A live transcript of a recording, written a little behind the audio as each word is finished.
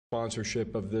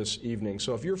sponsorship of this evening.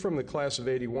 So if you're from the class of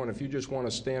 '81, if you just want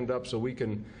to stand up so we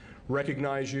can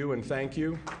recognize you and thank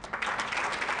you.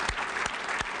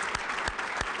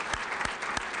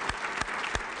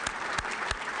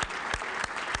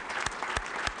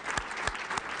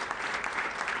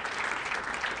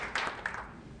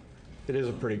 It is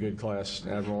a pretty good class,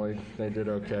 Admiral. They did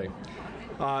okay.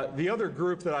 The other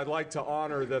group that I'd like to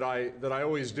honor that I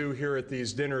always do here at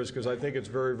these dinners, because I think it's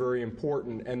very, very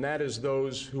important, and that is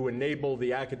those who enable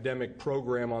the academic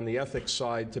program on the ethics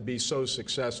side to be so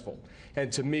successful,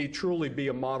 and to me truly be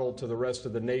a model to the rest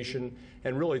of the nation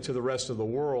and really to the rest of the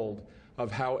world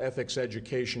of how ethics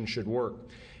education should work.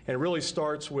 And it really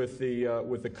starts with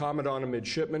the Commandant of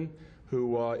Midshipmen,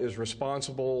 who is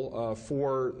responsible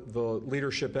for the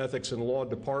Leadership, Ethics, and Law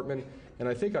Department. And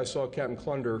I think I saw Captain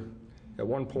Clunder at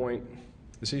one point.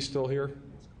 Is he still here?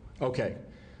 Okay.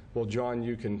 Well, John,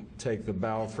 you can take the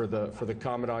bow for the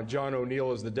Commandant. John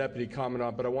O'Neill is the Deputy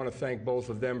Commandant, but I want to thank both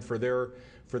of them for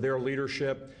their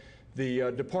leadership.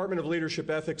 The Department of Leadership,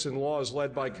 Ethics, and Law is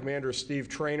led by Commander Steve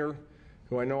Traynor,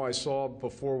 who I know I saw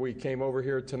before we came over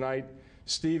here tonight.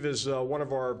 Steve is one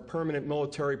of our permanent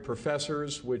military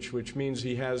professors, which means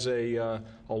he has a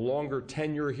longer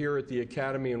tenure here at the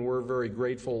Academy, and we're very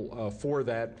grateful for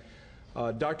that.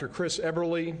 Dr. Chris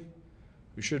Eberly,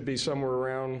 who should be somewhere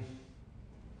around.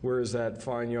 Where is that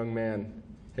fine young man?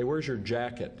 Hey, where's your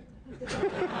jacket?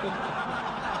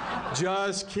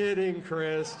 Just kidding,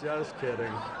 Chris, just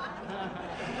kidding.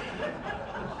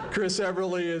 Chris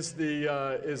Eberly is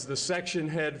the section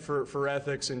head for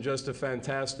ethics, and just a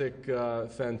fantastic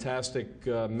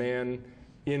man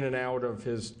in and out of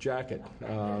his jacket.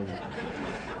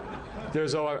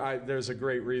 There's a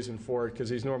great reason for it, because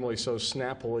he's normally so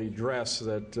snappily dressed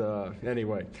that,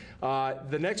 anyway.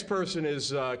 The next person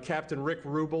is Captain Rick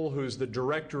Rubel, who's the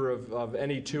director of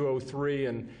NE 203,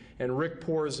 and Rick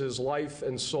pours his life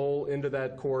and soul into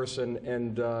that course,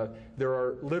 and there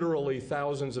are literally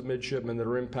thousands of midshipmen that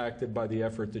are impacted by the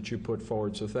effort that you put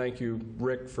forward. So thank you,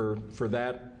 Rick, for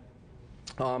that.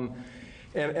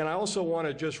 And I also want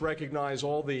to just recognize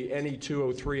all the NE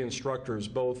 203 instructors,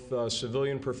 both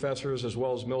civilian professors as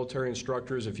well as military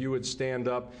instructors. If you would stand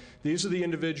up. These are the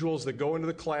individuals that go into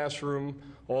the classroom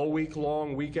all week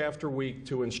long, week after week,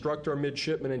 to instruct our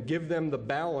midshipmen and give them the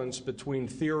balance between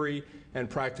theory and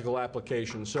practical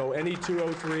application. So NE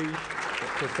 203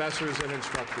 professors and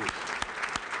instructors.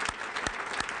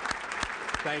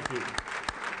 Thank you.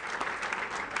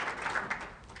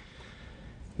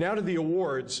 Now to the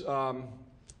awards.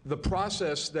 The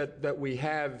process that we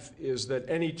have is that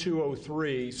NE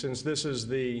 203, since this is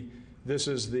the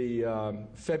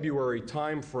February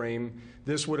time frame,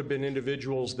 this would have been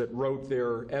individuals that wrote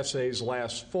their essays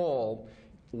last fall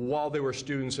while they were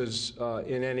students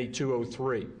in NE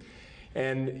 203.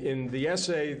 And in the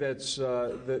essay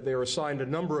that they're assigned a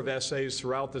number of essays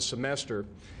throughout the semester.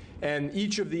 And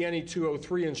each of the NE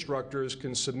 203 instructors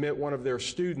can submit one of their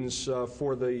students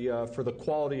for the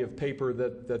quality of paper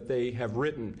that they have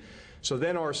written. So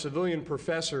then our civilian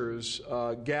professors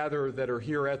gather that are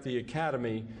here at the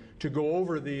Academy to go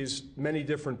over these many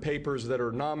different papers that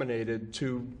are nominated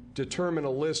to determine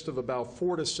a list of about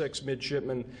 4 to 6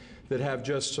 midshipmen that have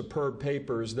just superb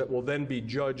papers that will then be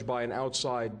judged by an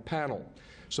outside panel.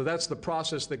 So that's the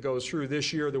process that goes through.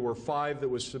 This year there were 5 that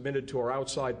was submitted to our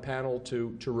outside panel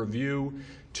to review,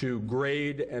 to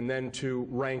grade, and then to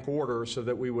rank order so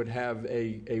that we would have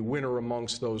a winner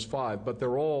amongst those 5. But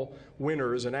they're all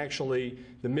winners, and actually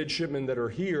the midshipmen that are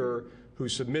here who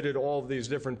submitted all of these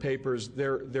different papers,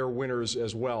 they're winners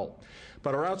as well.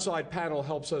 But our outside panel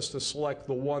helps us to select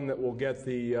the one that will get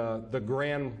the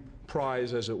grand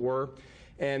prize, as it were.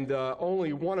 And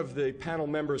only one of the panel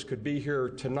members could be here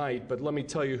tonight, but let me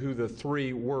tell you who the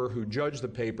 3 were who judged the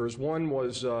papers. One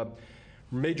was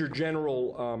Major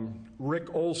General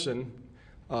Rick Olson.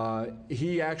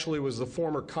 He actually was the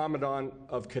former Commandant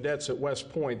of Cadets at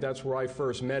West Point. That's where I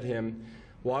first met him.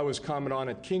 Well, I was Commandant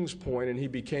at Kings Point, and he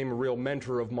became a real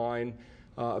mentor of mine.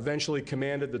 Eventually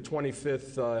commanded the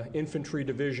 25th Infantry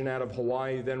Division out of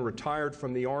Hawaii, then retired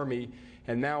from the Army,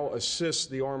 and now assists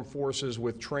the armed forces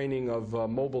with training of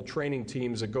mobile training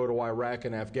teams that go to Iraq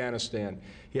and Afghanistan.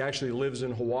 He actually lives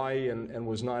in Hawaii and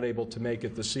was not able to make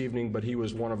it this evening, but he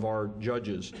was one of our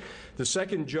judges. The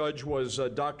second judge was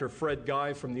Dr. Fred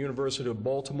Guy from the University of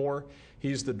Baltimore.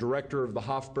 He's the director of the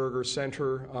Hofberger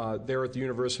Center there at the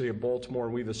University of Baltimore,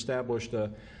 and we've established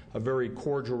a very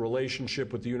cordial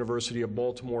relationship with the University of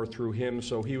Baltimore through him,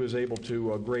 so he was able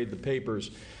to grade the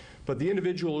papers. But the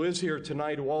individual who is here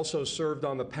tonight who also served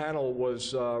on the panel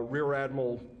was Rear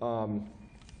Admiral,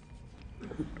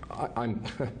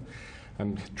 I'm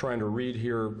I'm trying to read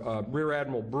here, Rear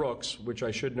Admiral Brooks, which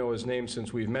I should know his name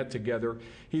since we've met together.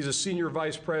 He's a Senior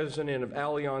Vice President of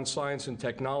Allianz Science and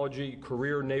Technology,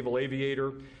 career naval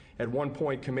aviator. At one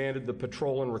point commanded the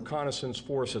Patrol and Reconnaissance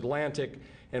Force Atlantic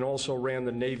and also ran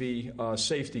the Navy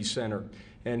Safety Center.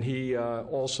 And he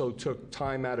also took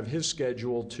time out of his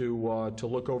schedule to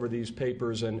look over these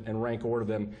papers and rank order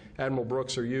them. Admiral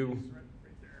Brooks, are you?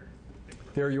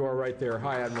 There you are right there.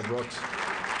 Hi, Admiral Brooks.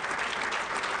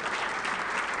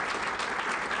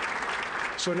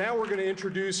 So now we're going to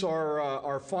introduce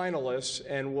our finalists,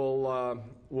 and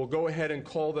we'll go ahead and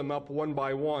call them up one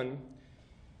by one.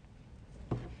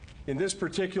 In this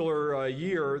particular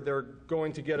year, they're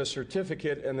going to get a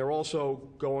certificate, and they're also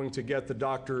going to get the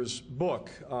doctor's book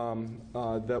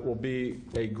that will be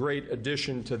a great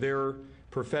addition to their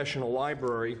professional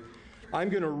library. I'm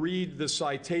going to read the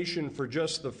citation for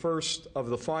just the first of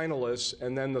the finalists,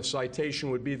 and then the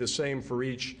citation would be the same for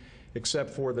each, except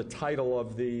for the title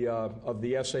of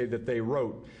the essay that they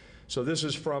wrote. So this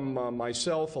is from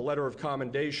myself, a letter of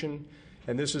commendation,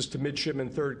 and this is to Midshipman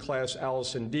 3rd Class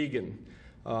Allison Deegan.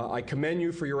 I commend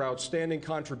you for your outstanding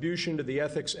contribution to the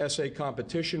ethics essay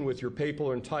competition with your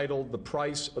paper entitled The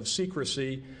Price of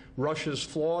Secrecy, Russia's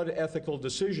Flawed Ethical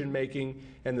Decision-Making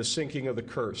and the Sinking of the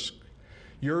Kursk.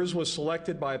 Yours was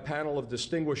selected by a panel of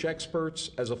distinguished experts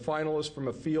as a finalist from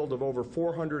a field of over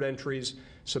 400 entries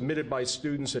submitted by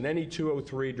students in NE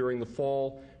 203 during the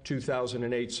fall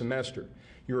 2008 semester.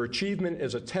 Your achievement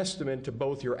is a testament to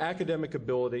both your academic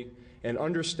ability and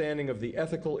understanding of the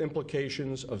ethical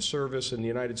implications of service in the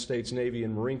United States Navy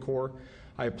and Marine Corps.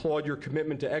 I applaud your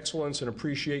commitment to excellence and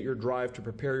appreciate your drive to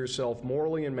prepare yourself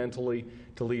morally and mentally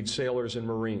to lead sailors and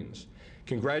Marines.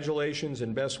 Congratulations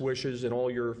and best wishes in all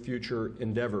your future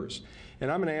endeavors.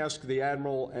 And I'm going to ask the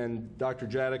Admiral and Dr.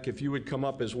 Jadick if you would come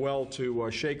up as well to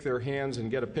shake their hands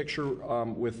and get a picture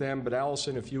with them. But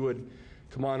Allison, if you would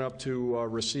come on up to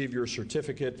receive your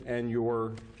certificate and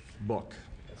your book.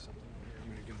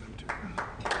 Congratulations.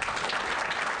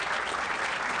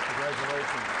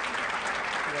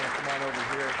 You want to come on over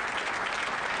here?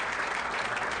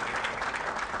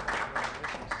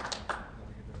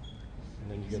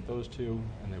 And then you get those two,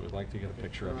 and they would like to get a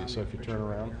picture of you. So if you turn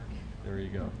around, there you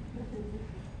go.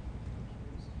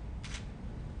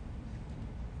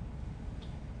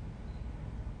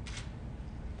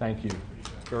 Thank you.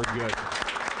 Very good.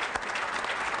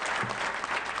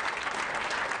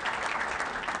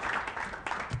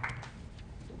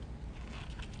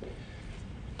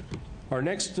 Our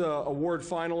next award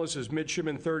finalist is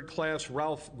Midshipman 3rd Class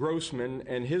Ralph Grossman,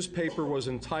 and his paper was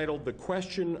entitled The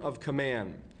Question of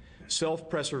Command,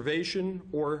 Self-Preservation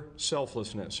or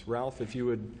Selflessness. Ralph, if you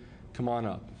would come on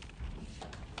up.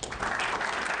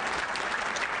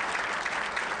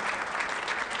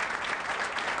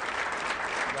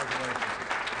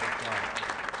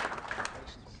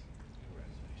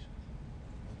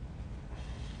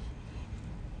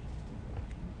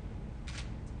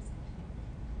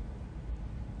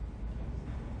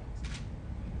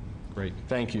 Great,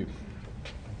 thank you.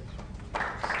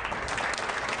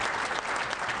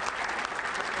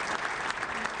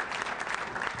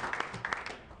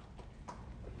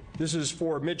 This is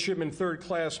for Midshipman 3rd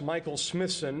Class Michael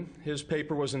Smithson. His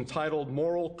paper was entitled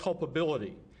Moral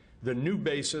Culpability, the New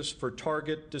Basis for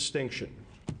Target Distinction.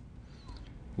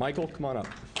 Michael, come on up.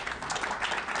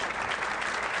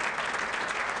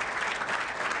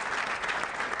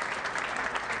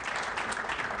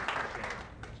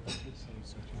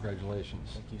 Congratulations.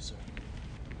 Thank you, sir.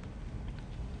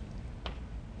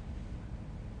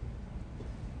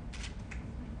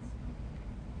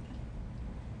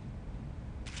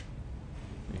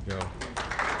 There you go.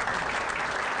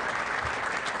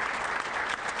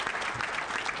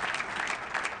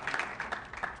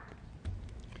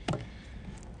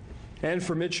 And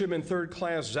for Midshipman 3rd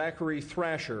Class Zachary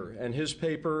Thrasher and his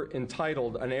paper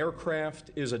entitled An Aircraft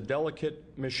is a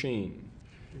Delicate Machine.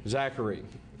 Zachary.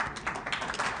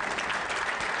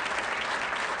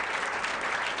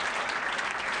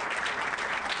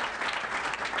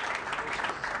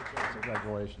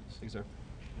 Congratulations. Thanks, sir.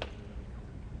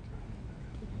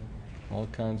 All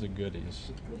kinds of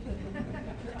goodies.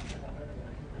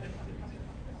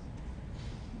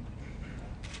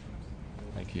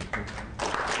 Thank you.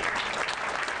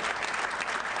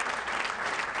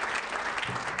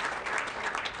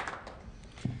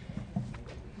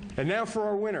 And now for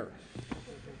our winner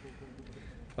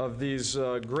of these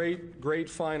great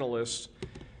finalists.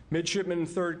 Midshipman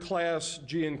 3rd Class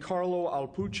Giancarlo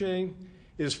Alpuche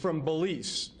is from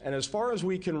Belize, and as far as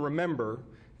we can remember,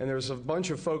 and there's a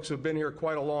bunch of folks who've been here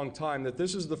quite a long time, that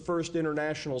this is the first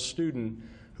international student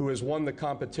who has won the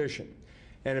competition.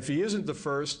 And if he isn't the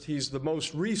first, he's the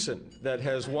most recent that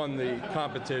has won the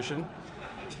competition.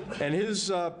 And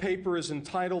his paper is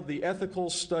entitled The Ethical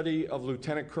Study of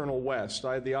Lieutenant Colonel West.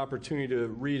 I had the opportunity to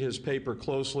read his paper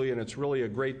closely, and it's really a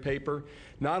great paper.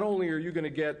 Not only are you going to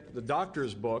get the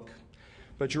doctor's book,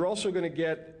 but you're also going to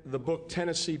get the book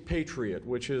Tennessee Patriot,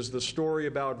 which is the story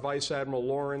about Vice Admiral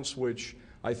Lawrence, which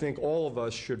I think all of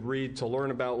us should read to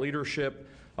learn about leadership,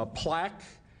 a plaque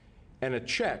and a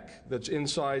check that's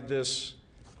inside this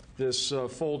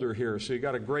folder here. So you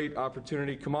got a great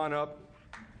opportunity. Come on up.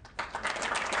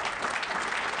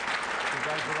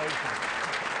 Congratulations.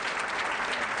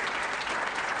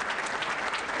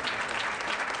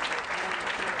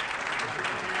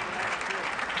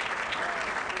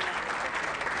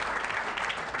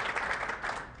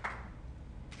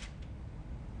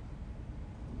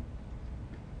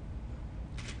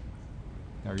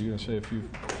 Are you going to say a few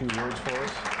words for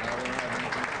us? I don't have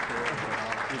anything prepared, but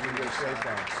You can go say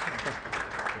thanks.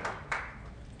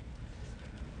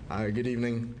 Hi, good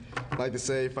evening. I'd like to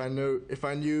say if I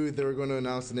knew they were going to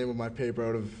announce the name of my paper, I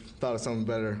would have thought of something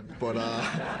better. But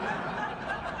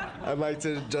I'd like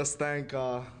to just thank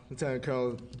Lieutenant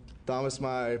Colonel Thomas,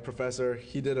 my professor.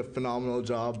 He did a phenomenal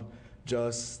job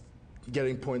just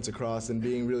getting points across and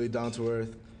being really down to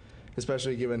earth,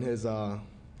 especially given his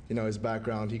his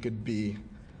background. He could be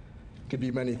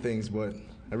many things, but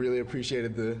I really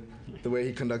appreciated the way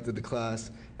he conducted the class.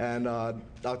 And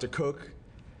Dr. Cook,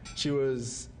 she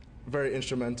was very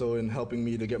instrumental in helping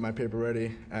me to get my paper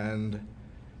ready, and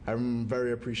I'm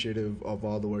very appreciative of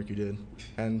all the work you did.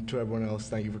 And to everyone else,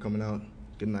 thank you for coming out.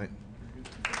 Good night.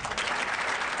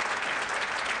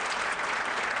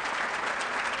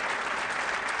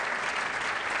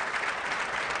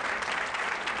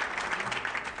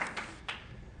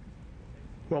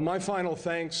 Well, my final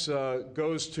thanks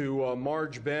goes to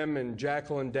Marge Bem and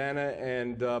Jacqueline Dana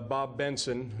and Bob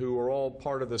Benson, who are all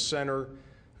part of the center,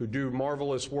 who do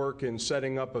marvelous work in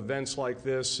setting up events like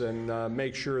this and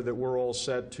make sure that we're all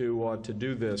set to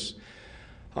do this.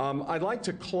 I'd like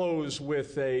to close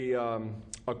with a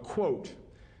quote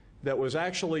that was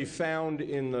actually found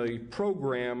in the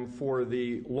program for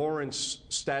the Lawrence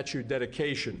statue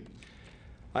dedication.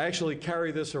 I actually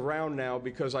carry this around now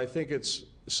because I think it's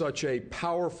such a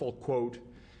powerful quote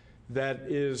that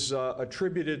is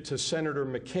attributed to Senator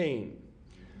McCain.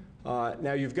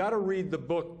 Now, you've got to read the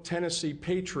book Tennessee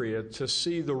Patriot to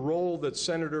see the role that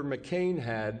Senator McCain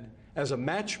had as a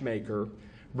matchmaker,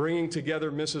 bringing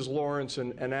together Mrs. Lawrence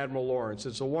and Admiral Lawrence.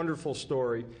 It's a wonderful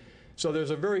story. So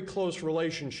there's a very close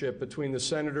relationship between the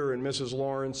Senator and Mrs.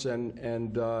 Lawrence and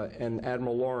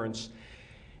Admiral Lawrence.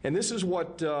 And this is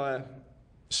what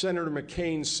Senator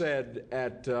McCain said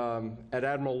at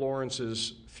Admiral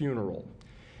Lawrence's funeral.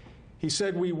 He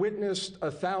said, "We witnessed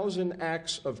 1,000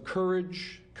 acts of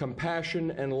courage,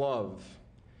 compassion, and love,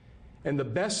 and the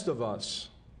best of us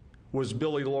was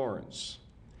Billy Lawrence.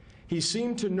 He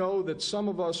seemed to know that some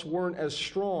of us weren't as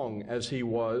strong as he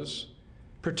was,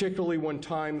 particularly when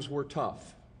times were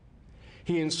tough.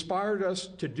 He inspired us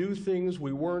to do things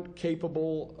we weren't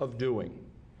capable of doing,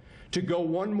 to go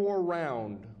one more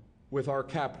round with our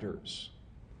captors.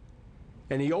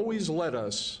 And he always led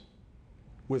us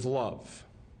with love."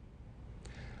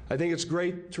 I think it's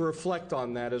great to reflect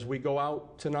on that as we go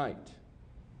out tonight,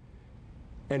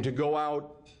 and to go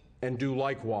out and do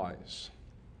likewise.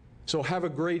 So have a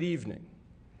great evening,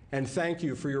 and thank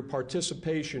you for your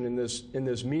participation in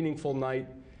this meaningful night,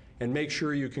 and make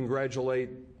sure you congratulate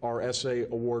our essay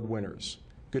award winners.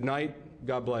 Good night.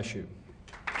 God bless you.